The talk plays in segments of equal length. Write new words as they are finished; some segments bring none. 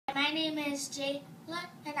My name is Jaylin,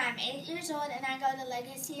 and I'm 8 years old, and I go to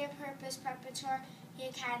Legacy of Purpose Preparatory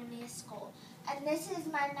Academy School. And this is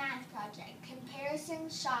my math project, Comparison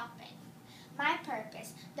Shopping. My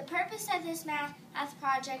purpose. The purpose of this math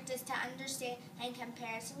project is to understand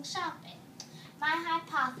comparison shopping. My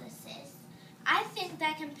hypothesis. I think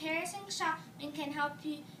that comparison shopping can help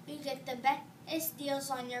you get the best deals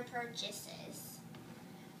on your purchases.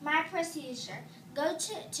 My procedure. Go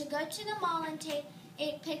to the mall and take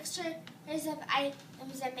pictures of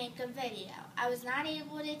items and make a video. I was not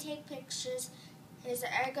able to take pictures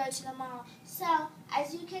or go to the mall. So,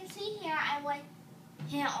 as you can see here, I went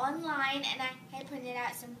online and I printed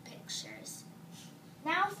out some pictures.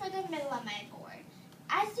 Now for the middle of my board.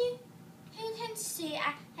 As you can see,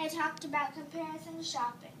 I talked about comparison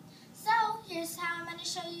shopping. So, here's how I'm going to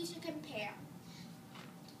show you to compare.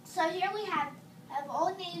 So here we have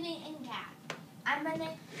Old Navy and Gap. I'm going to do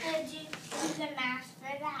the math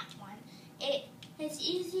for that one. It is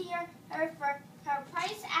easier for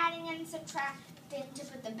price adding and subtracting to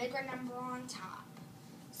put the bigger number on top.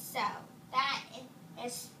 So that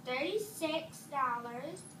is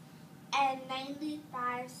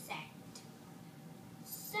 $36.95.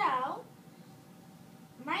 So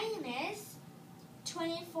minus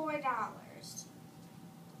 $24.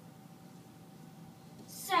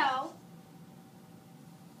 So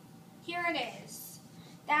here it is.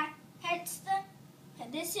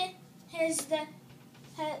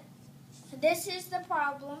 This is the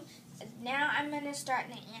problem. Now I'm going to start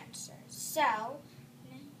the answer. So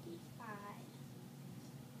 95.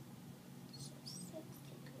 So 6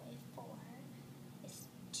 take away 4 is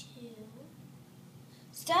 2.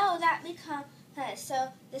 So that becomes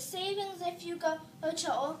so the savings if you go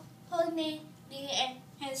to Old Navy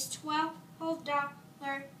is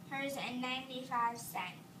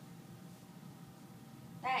 $12.95.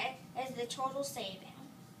 That is the total savings.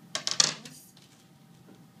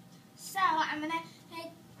 So I'm going to,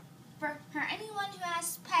 for anyone who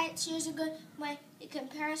has pets, here's a good way to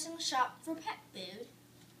comparison shop for pet food.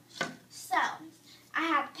 So I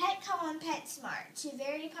have Petco and PetSmart, two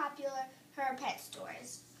very popular pet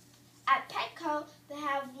stores. At Petco, they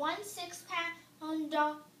have 1 6-pound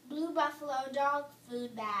Blue Buffalo dog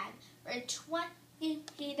food bag for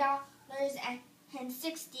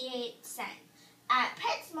 $20.68. At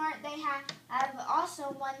PetSmart, they have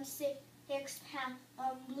also 1 6-pound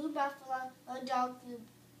Blue Buffalo dog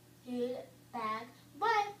food bag,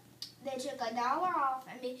 but they took $1 off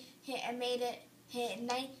and made it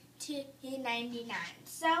 $19.99.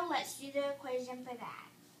 So let's do the equation for that.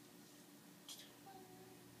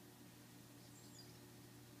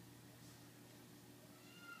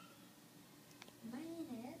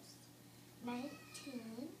 Minus $19.99.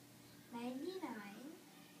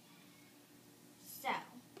 So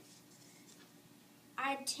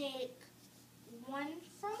I'd take 1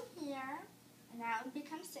 from here, and that would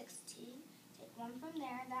become 16. Take 1 from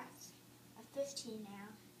there, that's a 15 now,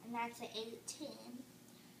 and that's an 18.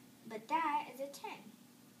 But that is a 10.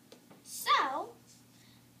 So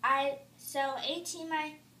 18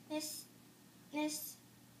 minus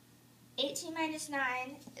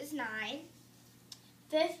 9 is 9.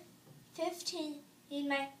 15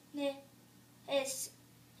 minus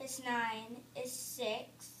 9 is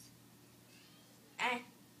 6. And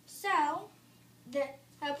so the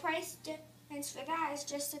price difference for that is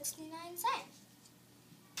just 69 cents.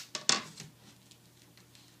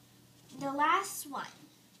 The last one.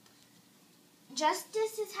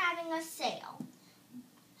 Justice is having a sale.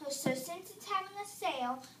 So since it's having a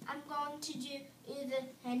sale, I'm going to do the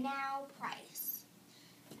now price.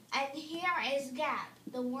 And here is Gap,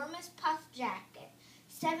 the warmest puff jacket,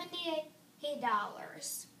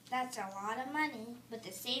 $78. That's a lot of money, but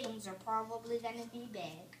the savings are probably going to be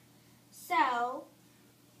big. So,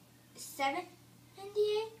 $78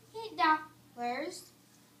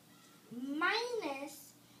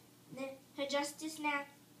 minus the Justice Now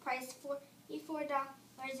price,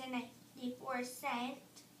 $44.94.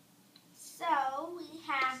 So, we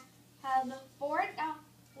have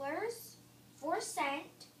 $4.94.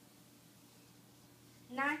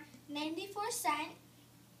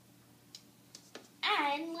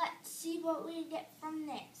 And let's see what we get from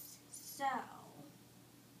this. So,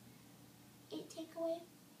 8 take away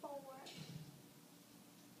 4.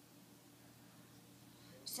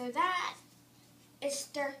 So that is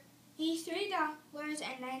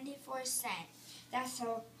 $33.94. That's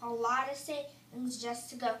a lot of savings just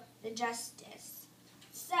to go to Justice.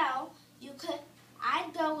 So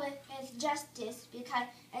I'd go with Justice because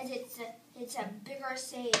it's a bigger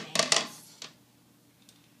savings.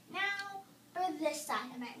 Now for this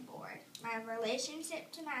side of my board, my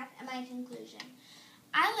relationship to math and my conclusion.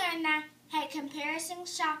 I learned comparison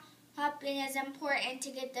shopping is important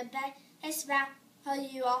to get the best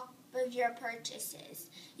value off of your purchases.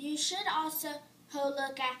 You should also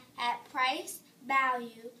look at price,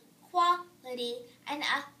 value, quality, and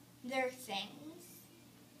other things.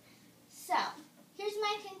 So, here's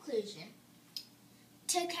my conclusion.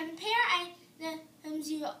 To compare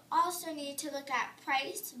items, you also need to look at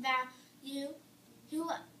price, value,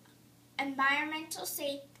 environmental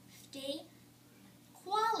safety,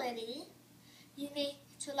 quality. You need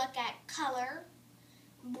to look at color,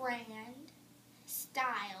 brand,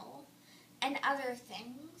 style, and other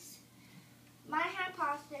things. My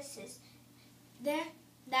hypothesis that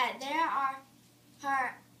there are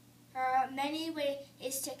many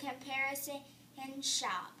ways to comparison and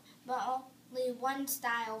shop, but only one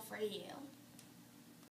style for you.